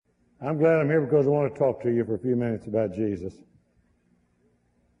I'm glad I'm here because I want to talk to you for a few minutes about Jesus.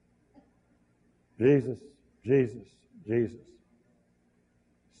 Jesus, Jesus, Jesus.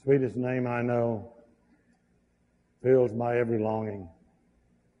 Sweetest name I know, fills my every longing,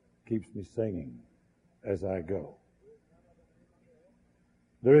 keeps me singing as I go.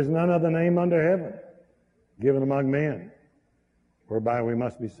 There is none other name under heaven given among men whereby we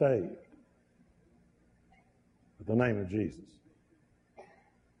must be saved but the name of Jesus.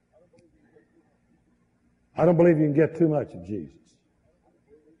 I don't believe you can get too much of Jesus.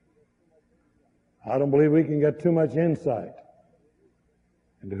 I don't believe we can get too much insight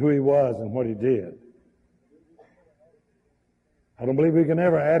into who he was and what he did. I don't believe we can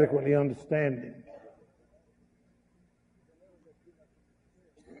ever adequately understand him.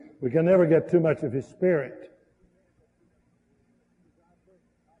 We can never get too much of his spirit,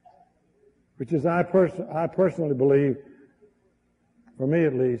 which is I personally believe, for me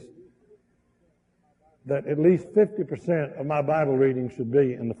at least, that at least 50% of my Bible reading should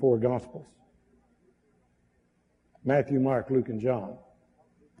be in the four Gospels: Matthew, Mark, Luke, and John.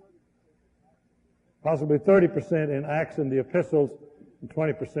 Possibly 30% in Acts and the epistles, and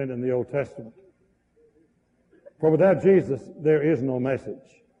 20% in the Old Testament. For without Jesus, there is no message.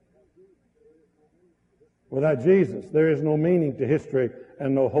 Without Jesus, there is no meaning to history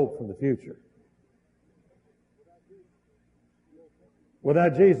and no hope for the future.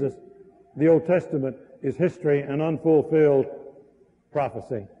 Without Jesus, the Old Testament is history and unfulfilled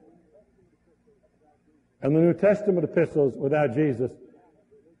prophecy. And the New Testament epistles, without Jesus,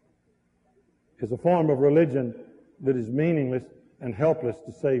 is a form of religion that is meaningless and helpless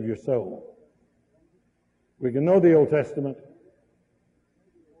to save your soul. We can know the Old Testament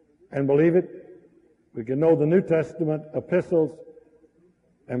and believe it. We can know the New Testament epistles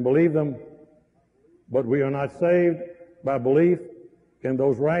and believe them, but we are not saved by belief in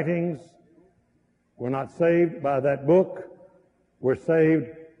those writings. We're not saved by that book. We're saved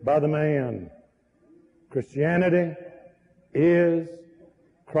by the man. Christianity is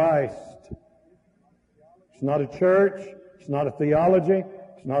Christ. It's not a church. It's not a theology.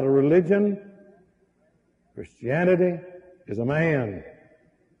 It's not a religion. Christianity is a man.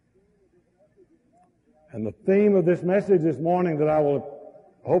 And the theme of this message this morning that I will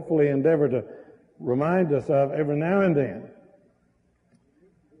hopefully endeavor to remind us of every now and then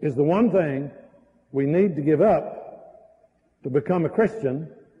is the one thing we need to give up to become a Christian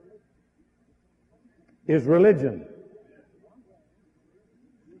is religion.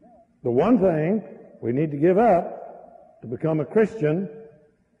 The one thing we need to give up to become a Christian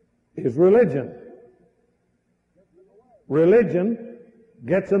is religion. Religion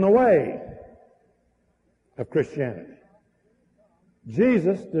gets in the way of Christianity.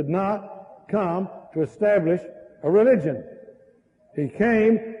 Jesus did not come to establish a religion. He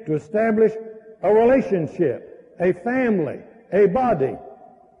came to establish a relationship, a family, a body.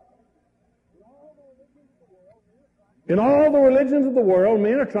 In all the religions of the world,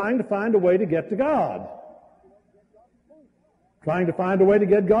 men are trying to find a way to get to God. Trying to find a way to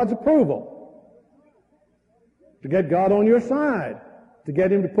get God's approval. To get God on your side. To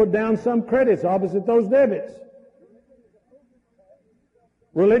get him to put down some credits opposite those debits.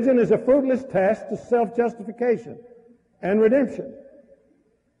 Religion is a fruitless test to self-justification and redemption.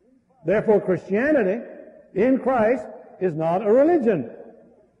 Therefore, Christianity in Christ is not a religion.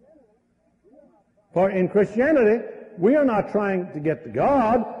 For in Christianity, we are not trying to get to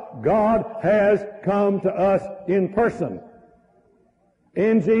God. God has come to us in person,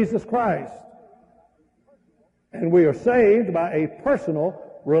 in Jesus Christ. And we are saved by a personal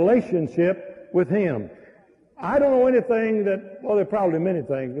relationship with him. I don't know anything that, well, there are probably many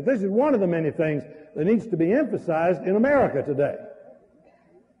things, but this is one of the many things that needs to be emphasized in America today.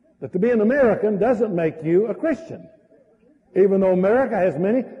 That to be an American doesn't make you a Christian. Even though America has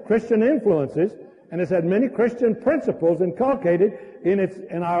many Christian influences and has had many Christian principles inculcated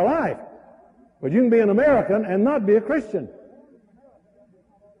in our life. But you can be an American and not be a Christian.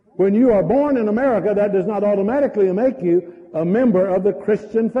 When you are born in America, that does not automatically make you a member of the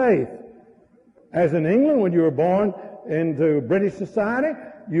Christian faith. As in England, when you were born into British society,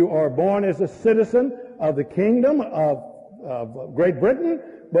 you are born as a citizen of the kingdom of Great Britain,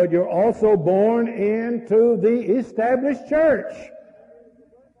 but you're also born into the established church.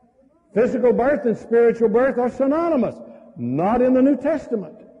 Physical birth and spiritual birth are synonymous, not in the New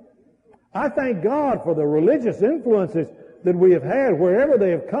Testament. I thank God for the religious influences that we have had wherever they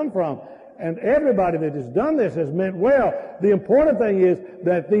have come from. And everybody that has done this has meant well. The important thing is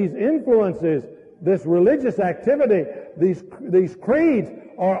that these influences, this religious activity, these creeds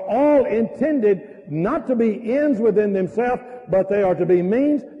are all intended not to be ends within themselves, but they are to be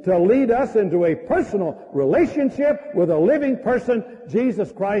means to lead us into a personal relationship with a living person,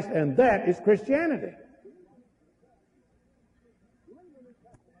 Jesus Christ, and that is Christianity.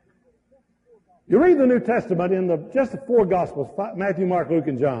 You read the New Testament in just the four Gospels, Matthew, Mark, Luke,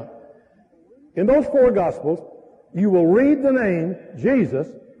 and John. In those four Gospels, you will read the name Jesus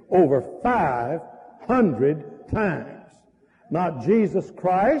over 500 times. Not Jesus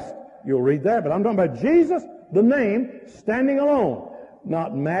Christ, you'll read that, but I'm talking about Jesus, the name, standing alone.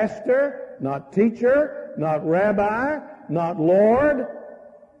 Not master, not teacher, not rabbi, not Lord.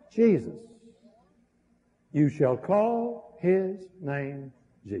 Jesus. You shall call his name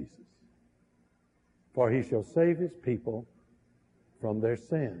Jesus, for he shall save his people from their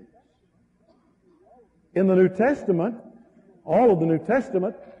sins. In the New Testament, all of the New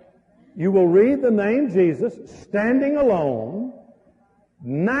Testament, you will read the name Jesus standing alone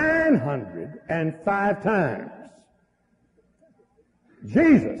 905 times.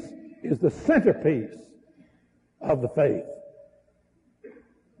 Jesus is the centerpiece of the faith,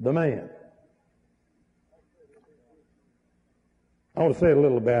 the man. I want to say a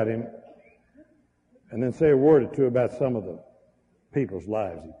little about him and then say a word or two about some of the people's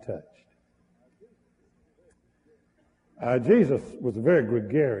lives he touched. Jesus was a very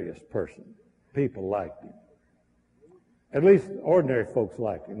gregarious person. People liked him. At least ordinary folks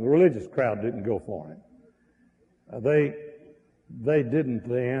liked him. The religious crowd didn't go for him. They didn't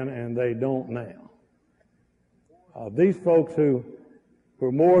then, and they don't now. These folks who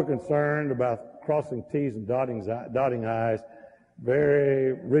were more concerned about crossing T's and dotting I's,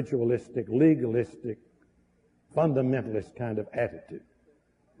 very ritualistic, legalistic, fundamentalist kind of attitude.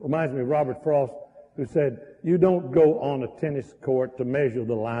 Reminds me of Robert Frost, who said, you don't go on a tennis court to measure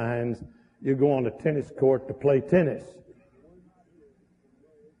the lines. You go on a tennis court to play tennis.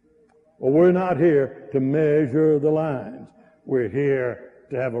 Well, we're not here to measure the lines. We're here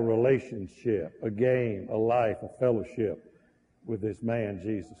to have a relationship, a game, a life, a fellowship with this man,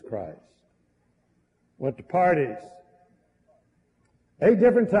 Jesus Christ. Went to parties. 8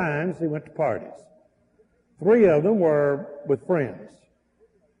 different times he went to parties. 3 of them were with friends.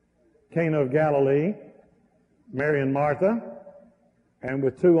 Cana of Galilee, Mary and Martha, and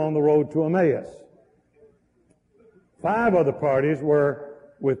with 2 on the road to Emmaus. 5 other parties were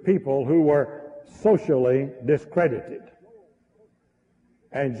with people who were socially discredited.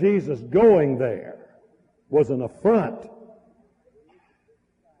 And Jesus going there was an affront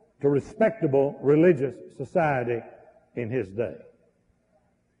to respectable religious society in his day.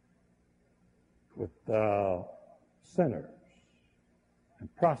 With sinners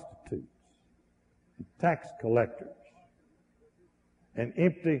and prostitutes and tax collectors and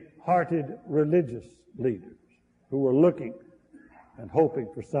empty-hearted religious leaders who were looking and hoping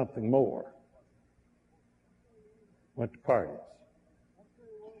for something more. Went to parties.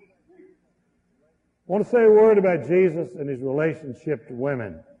 I want to say a word about Jesus and his relationship to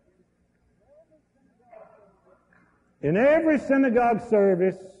women. In every synagogue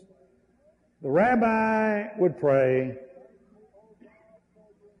service, the rabbi would pray,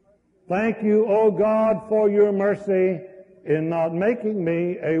 thank you, O God, for your mercy in not making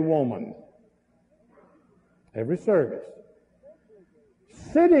me a woman. Every service.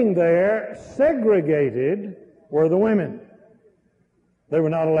 Sitting there, segregated, were the women. They were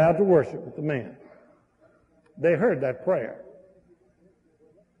not allowed to worship with the men. They heard that prayer.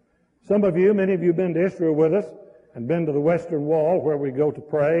 Some of you, many of you have been to Israel with us and been to the Western Wall where we go to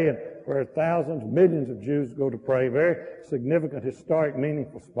pray and where thousands, millions of Jews go to pray. Very significant, historic,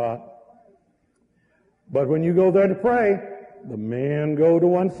 meaningful spot. But when you go there to pray, the men go to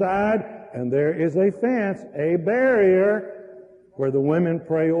one side and there is a fence, a barrier, where the women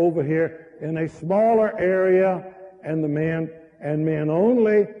pray over here in a smaller area and the men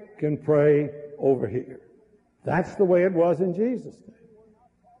only can pray over here. That's the way it was in Jesus' day.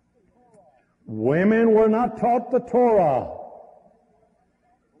 Women were not taught the Torah,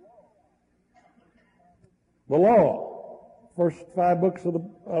 the law, first 5 books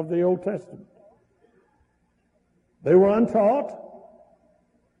of the Old Testament. They were untaught,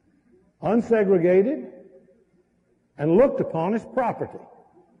 unsegregated, and looked upon as property.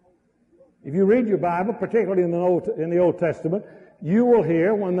 If you read your Bible, particularly in the Old Testament, you will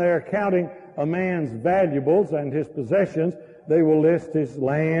hear when they're counting a man's valuables and his possessions, they will list his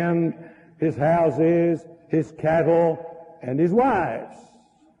land, his houses, his cattle, and his wives.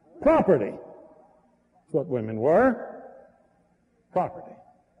 Property. That's what women were. Property.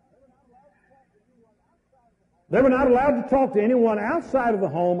 They were not allowed to talk to anyone outside of the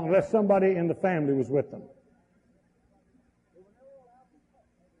home unless somebody in the family was with them.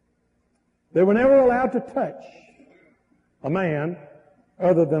 They were never allowed to touch a man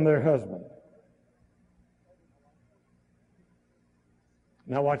other than their husband.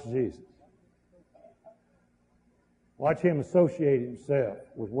 Now watch Jesus. Watch him associate himself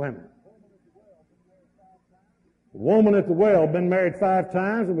with women. The woman at the well had been married 5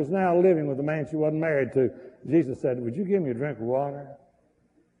 times and was now living with a man she wasn't married to. Jesus said, "Would you give me a drink of water?"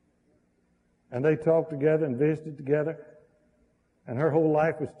 And they talked together and visited together, and her whole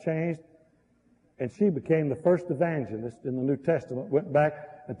life was changed. And she became the first evangelist in the New Testament, went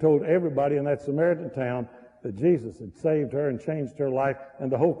back and told everybody in that Samaritan town that Jesus had saved her and changed her life,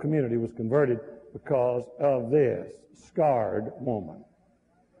 and the whole community was converted because of this scarred woman.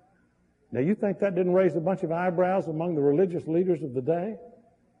 Now, you think that didn't raise a bunch of eyebrows among the religious leaders of the day?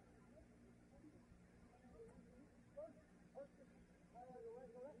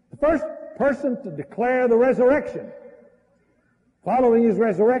 The first person to declare the resurrection, following his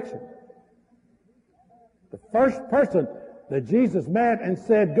resurrection, the first person that Jesus met and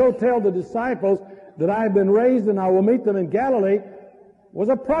said, "Go tell the disciples that I have been raised and I will meet them in Galilee," was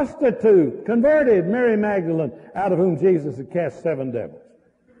a prostitute, converted, Mary Magdalene, out of whom Jesus had cast 7 devils.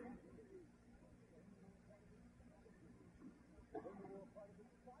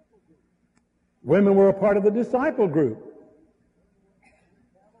 Women were a part of the disciple group.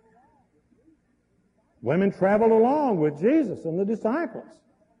 Women traveled along with Jesus and the disciples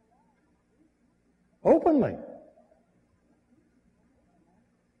openly.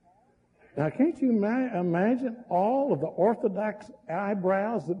 Now, can't you imagine all of the Orthodox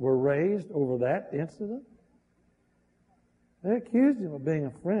eyebrows that were raised over that incident? They accused him of being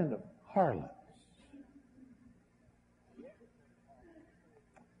a friend of harlots.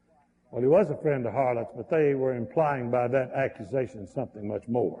 Well, he was a friend of harlots, but they were implying by that accusation something much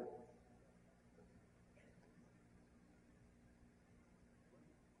more.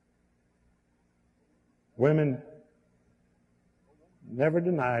 Women never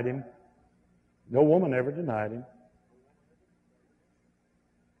denied him. No woman ever denied him.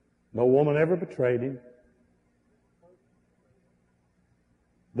 No woman ever betrayed him.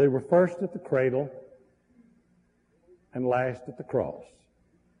 They were first at the cradle and last at the cross.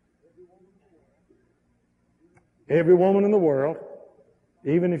 Every woman in the world,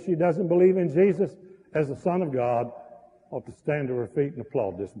 even if she doesn't believe in Jesus as the Son of God, ought to stand to her feet and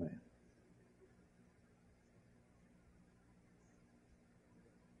applaud this man.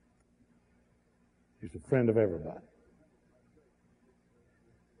 He's a friend of everybody.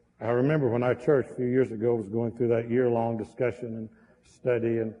 I remember when our church a few years ago was going through that year-long discussion and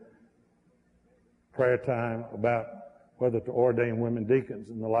study and prayer time about whether to ordain women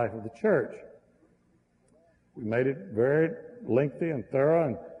deacons in the life of the church. We made it very lengthy and thorough,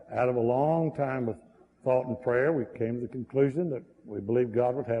 and out of a long time of thought and prayer, we came to the conclusion that we believe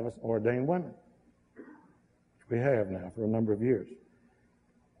God would have us ordain women, which we have now for a number of years.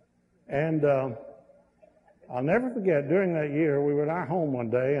 And I'll never forget, during that year, we were at our home one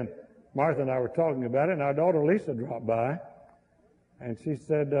day, and Martha and I were talking about it, and our daughter Lisa dropped by, and she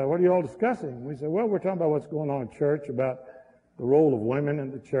said, "What are you all discussing?" We said, "Well, we're talking about what's going on in church, about the role of women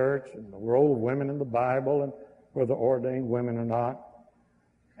in the church and the role of women in the Bible and whether ordained women or not."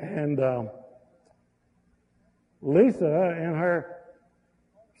 And Lisa, in her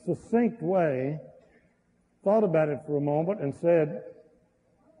succinct way, thought about it for a moment and said,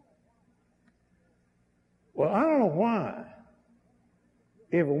 "Well, I don't know why,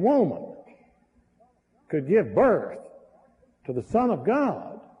 if a woman could give birth to the Son of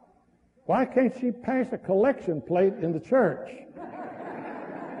God, why can't she pass a collection plate in the church?"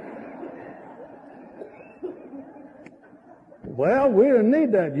 Well, we didn't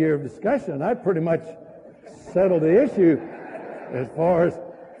need that year of discussion. That pretty much settled the issue as far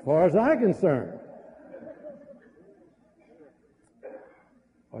as I'm concerned.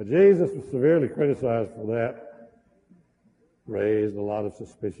 Well, Jesus was severely criticized for that, raised a lot of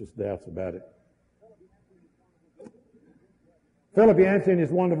suspicious doubts about it. Philip Yancey, in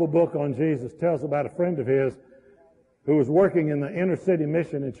his wonderful book on Jesus, tells about a friend of his who was working in the inner city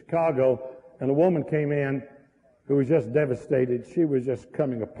mission in Chicago, and a woman came in who was just devastated. She was just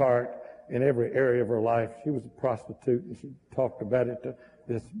coming apart in every area of her life. She was a prostitute, and she talked about it to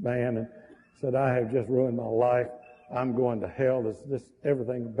this man and said, "I have just ruined my life. I'm going to hell.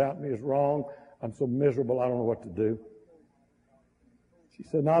 Everything about me is wrong. I'm so miserable, I don't know what to do." She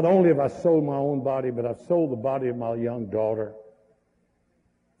said, "Not only have I sold my own body, but I've sold the body of my young daughter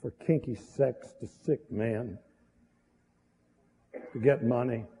for kinky sex to sick men, to get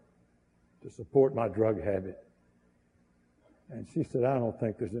money, to support my drug habit." And she said, "I don't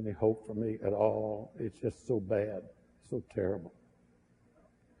think there's any hope for me at all. It's just so bad, so terrible."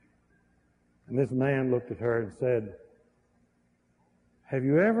 And this man looked at her and said, have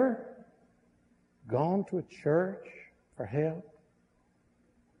you ever gone to a church for help?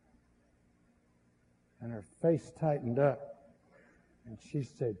 And her face tightened up, and she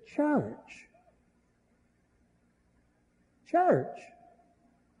said, church? Church?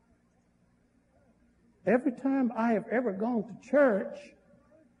 Every time I have ever gone to church,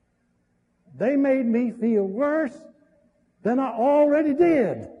 they made me feel worse than I already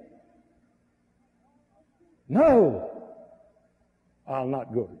did. No, I'll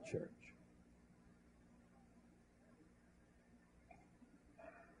not go to church.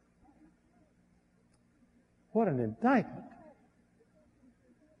 What an indictment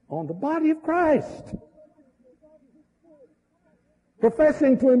on the body of Christ,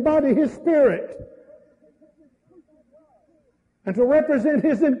 professing to embody His Spirit and to represent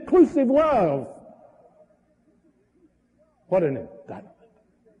His inclusive love. What an indictment.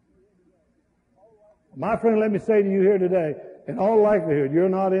 My friend, let me say to you here today, in all likelihood, you're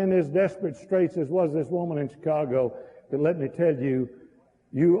not in as desperate straits as was this woman in Chicago, but let me tell you,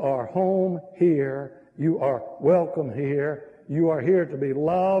 you are home here. You are welcome here. You are here to be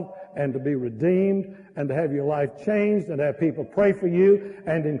loved and to be redeemed and to have your life changed and have people pray for you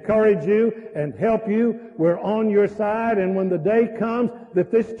and encourage you and help you. We're on your side, and when the day comes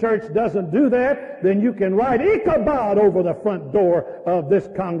that this church doesn't do that, then you can write Ichabod over the front door of this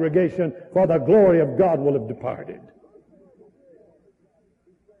congregation, for the glory of God will have departed.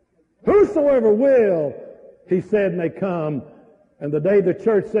 Whosoever will, He said, may come, and the day the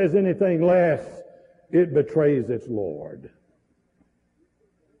church says anything less, it betrays its Lord.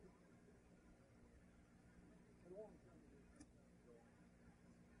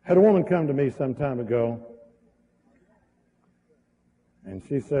 Had a woman come to me some time ago, and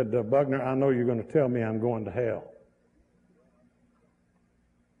she said, Buckner, I know you're going to tell me I'm going to hell.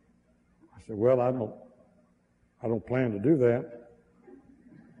 I said, well, I don't plan to do that.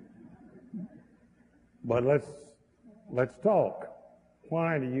 But let's talk.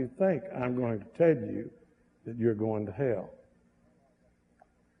 Why do you think I'm going to tell you that you're going to hell?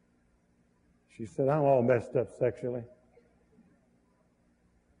 She said, I'm all messed up sexually.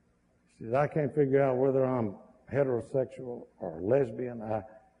 She said, I can't figure out whether I'm heterosexual or lesbian.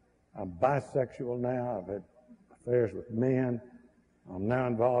 I'm bisexual now. I've had affairs with men. I'm now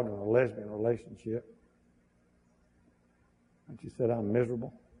involved in a lesbian relationship. And she said, I'm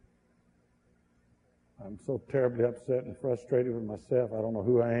miserable. I'm so terribly upset and frustrated with myself. I don't know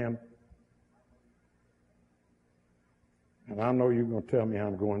who I am. And I know you're going to tell me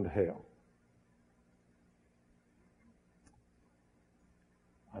I'm going to hell.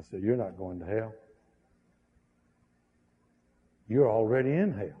 I said, you're not going to hell. You're already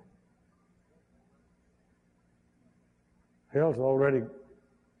in hell. Hell's already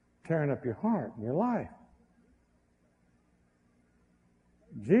tearing up your heart and your life.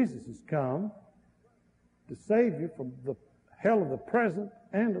 Jesus has come to save you from the hell of the present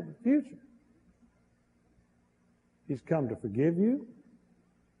and of the future. He's come to forgive you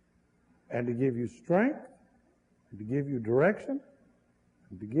and to give you strength and to give you direction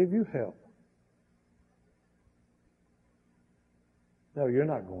and to give you help. No, you're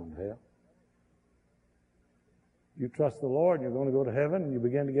not going to hell. You trust the Lord and you're going to go to heaven, and you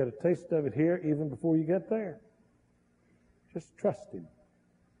begin to get a taste of it here even before you get there. Just trust Him.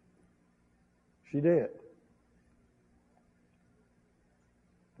 She did.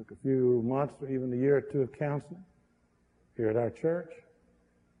 Took a few months or even a year or two of counseling here at our church.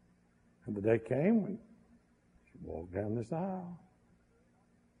 And the day came when she walked down this aisle.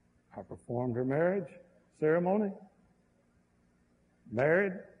 I performed her marriage ceremony.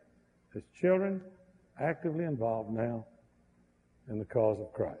 Married, has children, actively involved now in the cause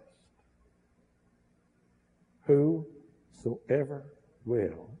of Christ. Whosoever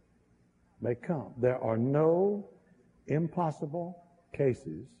will may come. There are no impossible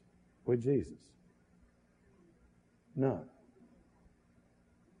cases with Jesus. None.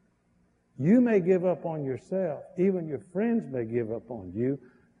 You may give up on yourself. Even your friends may give up on you,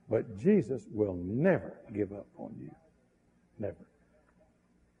 but Jesus will never give up on you. Never.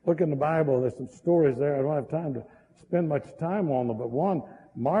 Look in the Bible, there's some stories there. I don't have time to spend much time on them, but one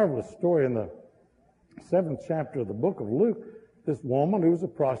marvelous story in the 7th chapter of the book of Luke, this woman who was a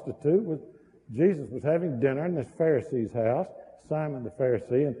prostitute, Jesus was having dinner in this Pharisee's house, Simon the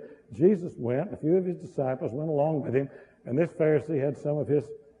Pharisee, and Jesus went, and a few of his disciples went along with him, and this Pharisee had some of his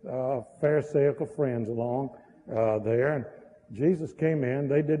Pharisaical friends along there, and Jesus came in.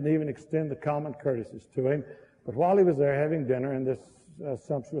 They didn't even extend the common courtesies to him, but while he was there having dinner in this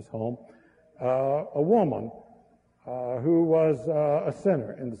sumptuous home, a woman who was a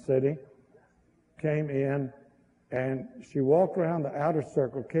sinner in the city came in, and she walked around the outer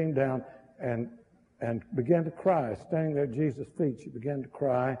circle, came down, and began to cry. Standing there at Jesus' feet, she began to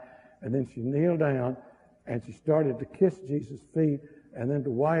cry, and then she kneeled down, and she started to kiss Jesus' feet, and then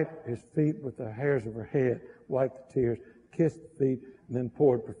to wipe his feet with the hairs of her head, wipe the tears, kiss the feet, and then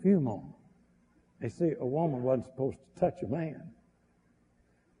poured perfume on them. You see, a woman wasn't supposed to touch a man.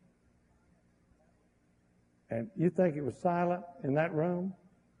 And you think it was silent in that room?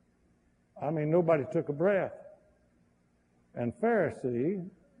 I mean, nobody took a breath. And Pharisee,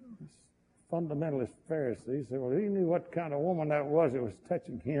 fundamentalist Pharisee, said, well, he knew what kind of woman that was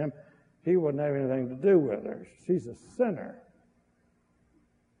touching him. He wouldn't have anything to do with her. She's a sinner.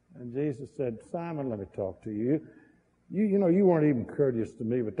 And Jesus said, Simon, let me talk to you. You know, you weren't even courteous to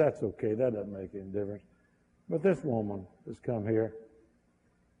me, but that's okay. That doesn't make any difference. But this woman has come here.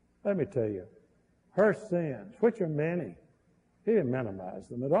 Let me tell you, her sins, which are many, he didn't minimize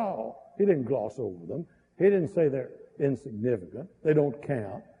them at all. He didn't gloss over them. He didn't say they're insignificant. They don't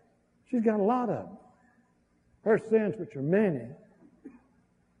count. She's got a lot of them. Her sins, which are many,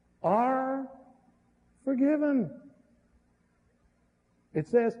 are forgiven. It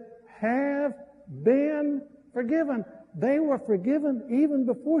says, have been forgiven. They were forgiven even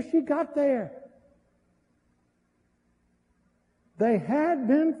before she got there. They had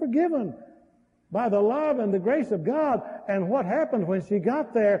been forgiven by the love and the grace of God. And what happened when she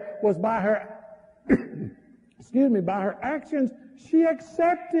got there was by her, by her actions, she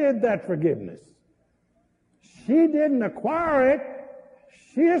accepted that forgiveness. She didn't acquire it.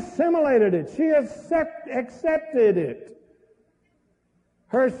 She assimilated it. She accepted it.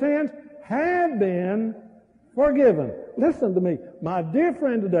 Her sins have been forgiven. Listen to me, my dear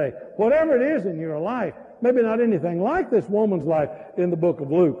friend today, whatever it is in your life, maybe not anything like this woman's life in the book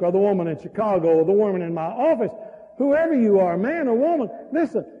of Luke, or the woman in Chicago, or the woman in my office, whoever you are, man or woman,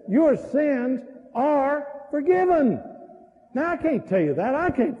 listen, your sins are forgiven. Now, I can't tell you that. I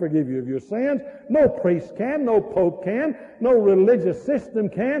can't forgive you of your sins. No priest can, no pope can, no religious system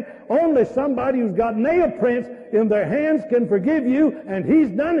can. Only somebody who's got nail prints in their hands can forgive you, and he's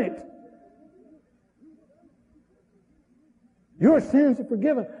done it. Your sins are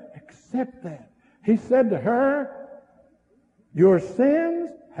forgiven. Accept that. He said to her, your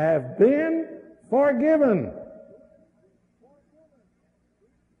sins have been forgiven.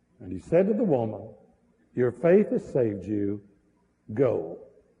 And he said to the woman, your faith has saved you. Go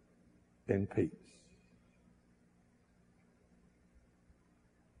in peace.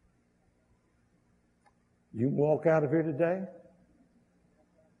 You can walk out of here today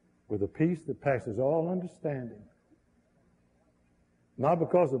with a peace that passes all understanding. Not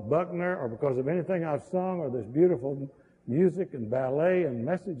because of Buckner or because of anything I've sung or this beautiful music and ballet and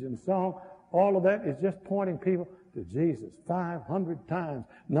message and song. All of that is just pointing people to Jesus 500 times,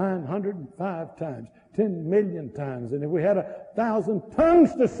 905 times, 10 million times. And if we had 1,000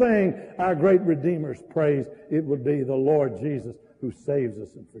 tongues to sing our great Redeemer's praise, it would be the Lord Jesus who saves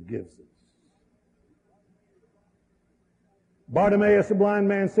us and forgives us. Bartimaeus, a blind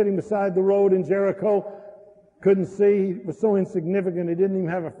man sitting beside the road in Jericho, couldn't see. He was so insignificant he didn't even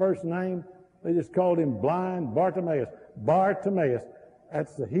have a first name. They just called him blind Bartimaeus. Bartimaeus.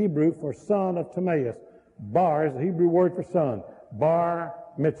 That's the Hebrew for son of Timaeus. Bar is the Hebrew word for son. Bar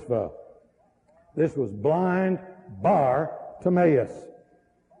mitzvah. This was blind Bartimaeus.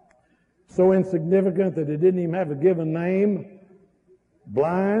 So insignificant that he didn't even have a given name.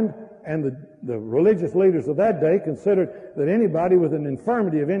 Blind. And the religious leaders of that day considered that anybody with an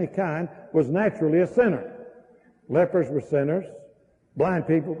infirmity of any kind was naturally a sinner. Lepers were sinners. Blind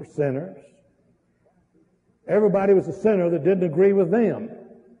people were sinners. Everybody was a sinner that didn't agree with them.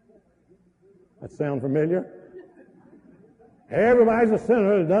 That sound familiar? Everybody's a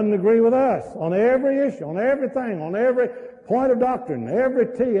sinner that doesn't agree with us on every issue, on everything, on every point of doctrine, every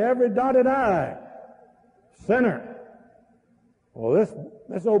T, every dotted I. Sinner. Well,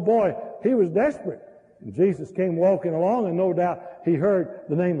 this old boy, he was desperate. And Jesus came walking along, and no doubt he heard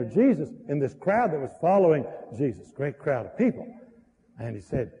the name of Jesus in this crowd that was following Jesus, great crowd of people. And he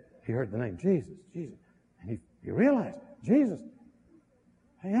said, he heard the name Jesus, Jesus. And he realized, Jesus,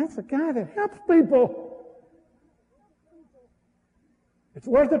 hey, that's the guy that helps people. It's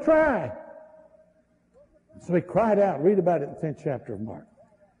worth a try. And so he cried out. Read about it in the 10th chapter of Mark.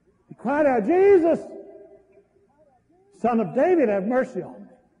 He cried out, Jesus, Son of David, have mercy on me.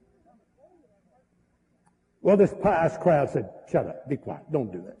 Well, this pious crowd said, shut up, be quiet,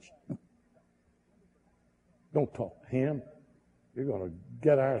 don't do that. Don't talk to him. You're going to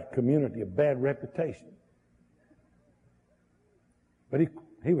get our community a bad reputation. But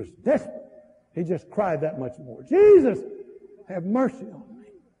he was desperate. He just cried that much more. Jesus, have mercy on me.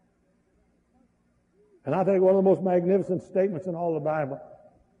 And I think one of the most magnificent statements in all the Bible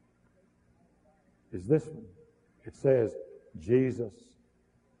is this one. It says, Jesus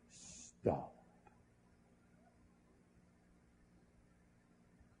stopped.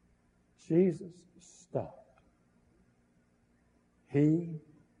 Jesus stopped. He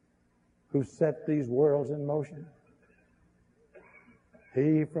who set these worlds in motion,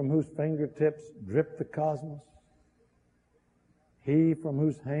 he from whose fingertips dripped the cosmos, he from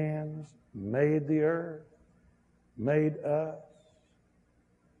whose hands made the earth, made us,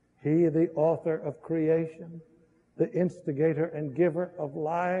 he the author of creation, the instigator and giver of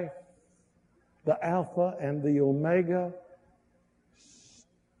life, the Alpha and the Omega,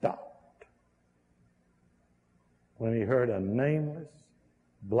 stopped when he heard a nameless,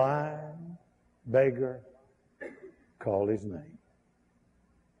 blind beggar call his name.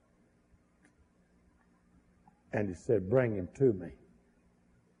 And he said, bring him to me.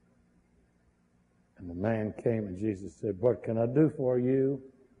 And the man came and Jesus said, what can I do for you?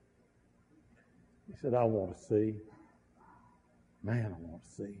 He said, I want to see. Man, I want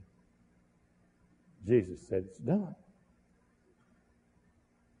to see. Jesus said, it's done.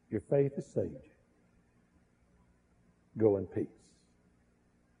 Your faith has saved you. Go in peace.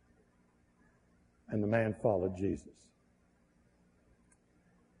 And the man followed Jesus.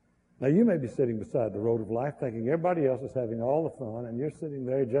 Now, you may be sitting beside the road of life thinking everybody else is having all the fun, and you're sitting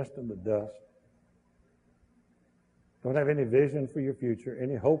there just in the dust. Don't have any vision for your future,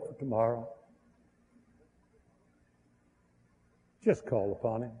 any hope for tomorrow. Just call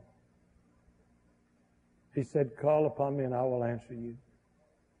upon him. He said, call upon me and I will answer you.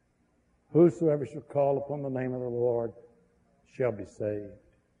 Whosoever shall call upon the name of the Lord shall be saved.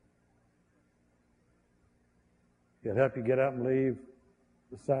 He'll help you get up and leave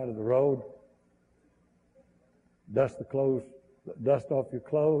the side of the road, dust off your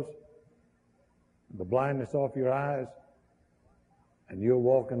clothes, the blindness off your eyes, and you'll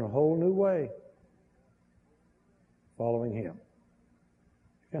walk in a whole new way following him.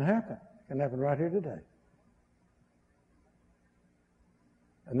 It can happen. It can happen right here today.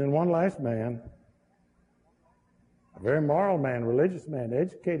 And then one last man, a very moral man, religious man,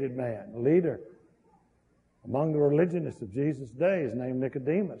 educated man, a leader among the religionists of Jesus' day, is named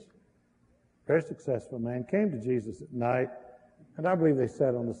Nicodemus. Very successful man, came to Jesus at night, and I believe they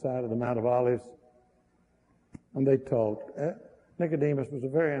sat on the side of the Mount of Olives, and they talked. Nicodemus was a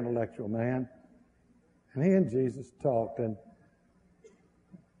very intellectual man, and he and Jesus talked, and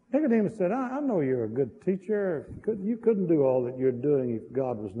Nicodemus said, I know you're a good teacher. You couldn't do all that you're doing if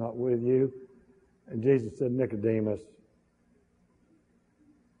God was not with you. And Jesus said, Nicodemus,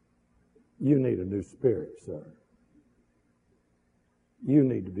 you need a new spirit, sir. You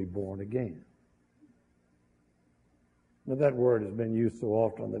need to be born again. Now, that word has been used so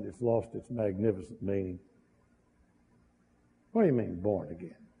often that it's lost its magnificent meaning. What do you mean, born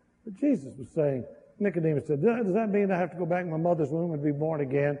again? But Jesus was saying, Nicodemus said, does that mean I have to go back in my mother's womb and be born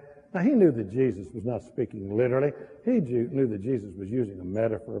again? Now, he knew that Jesus was not speaking literally. He knew that Jesus was using a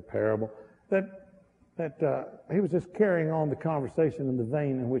metaphor, a parable, that he was just carrying on the conversation in the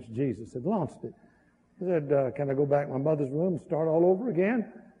vein in which Jesus had launched it. He said, can I go back in my mother's womb and start all over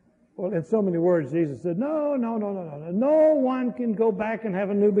again? Well, in so many words, Jesus said, no. No one can go back and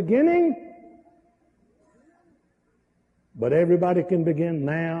have a new beginning. But everybody can begin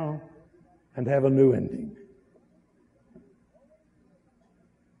now and have a new ending.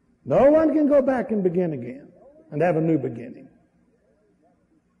 No one can go back and begin again and have a new beginning.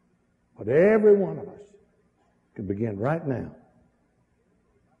 But every one of us can begin right now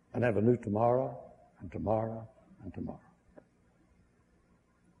and have a new tomorrow and tomorrow and tomorrow.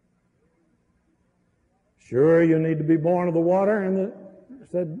 Sure, you need to be born of the water,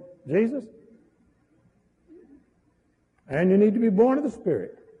 said Jesus. And you need to be born of the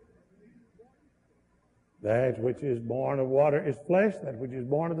Spirit. That which is born of water is flesh. That which is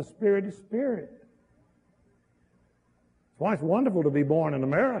born of the Spirit is spirit. That's why it's wonderful to be born in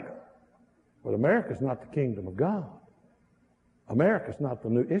America. But America is not the kingdom of God. America is not the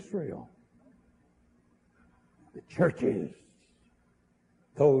new Israel. The churches,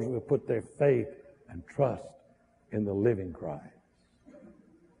 those who have put their faith and trust in the living Christ,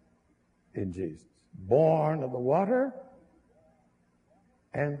 in Jesus. Born of the water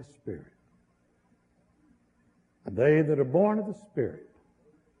and the Spirit. And they that are born of the Spirit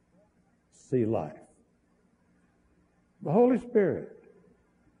see life. The Holy Spirit.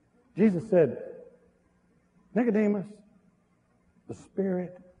 Jesus said, Nicodemus, the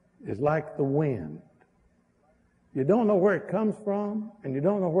Spirit is like the wind. You don't know where it comes from, and you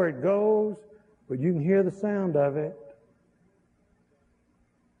don't know where it goes, but you can hear the sound of it.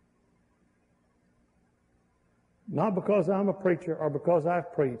 Not because I'm a preacher or because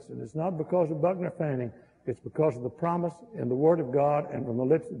I've preached, and it's not because of Buckner Fanning. It's because of the promise in the Word of God and from the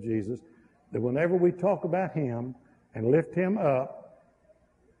lips of Jesus that whenever we talk about Him and lift Him up,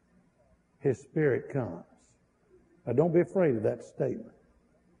 His Spirit comes. Now, don't be afraid of that statement.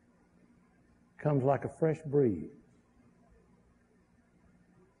 It comes like a fresh breeze.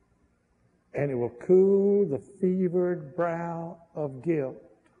 And it will cool the fevered brow of guilt.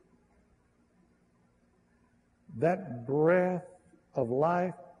 That breath of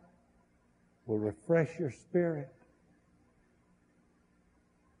life will refresh your spirit.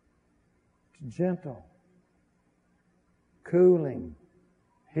 It's gentle, cooling,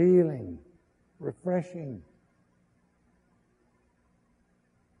 healing, refreshing.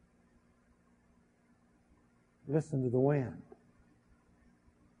 Listen to the wind,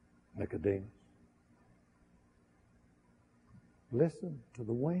 Nicodemus. Listen to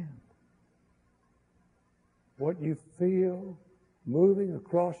the wind. What you feel moving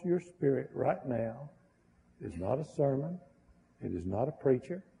across your spirit right now is not a sermon. It is not a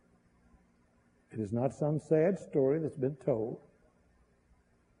preacher. It is not some sad story that's been told.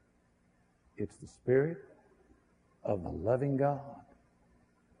 It's the Spirit of the loving God.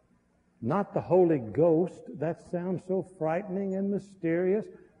 Not the Holy Ghost. That sounds so frightening and mysterious.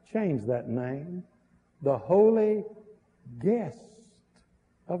 Change that name. The Holy Guest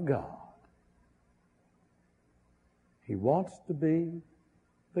of God. He wants to be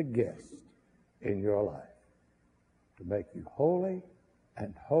the guest in your life, to make you holy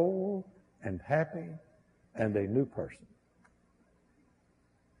and whole and happy and a new person.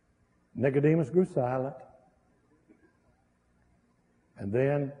 Nicodemus grew silent, and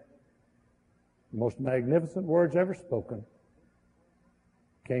then the most magnificent words ever spoken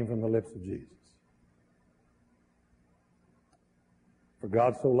came from the lips of Jesus. For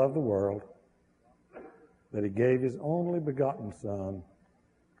God so loved the world that He gave His only begotten Son,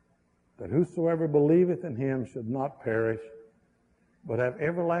 that whosoever believeth in Him should not perish, but have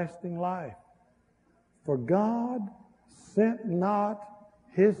everlasting life. For God sent not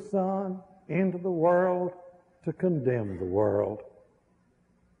His Son into the world to condemn the world,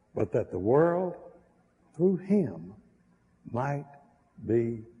 but that the world through Him might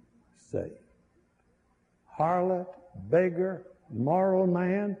be saved. Harlot, beggar, moral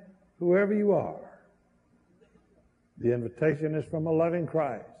man, whoever you are, the invitation is from a loving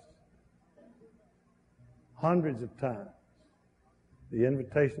Christ. Hundreds of times, the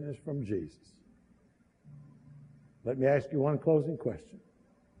invitation is from Jesus. Let me ask you one closing question.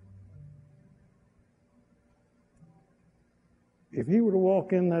 If He were to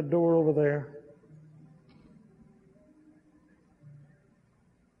walk in that door over there,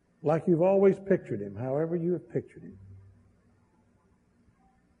 like you've always pictured Him, however you have pictured Him,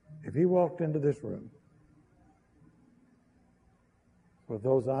 if He walked into this room with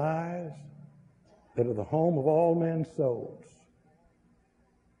those eyes that are the home of all men's souls,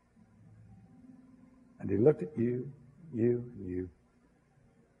 and He looked at you,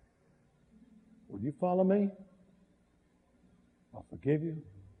 would you follow me? I'll forgive you.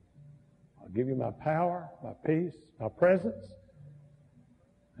 I'll give you my power, my peace, my presence,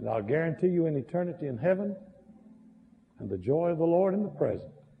 and I'll guarantee you an eternity in heaven and the joy of the Lord in the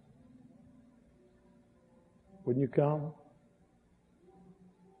present. Wouldn't you come?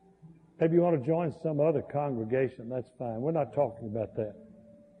 Maybe you want to join some other congregation. That's fine. We're not talking about that.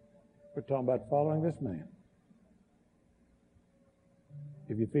 We're talking about following this man.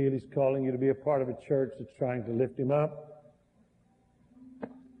 If you feel He's calling you to be a part of a church that's trying to lift Him up,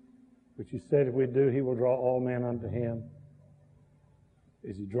 which He said if we do, He will draw all men unto Him.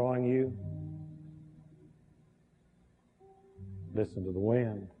 Is He drawing you? Listen to the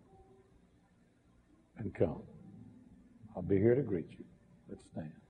wind and come. I'll be here to greet you. Let's stand.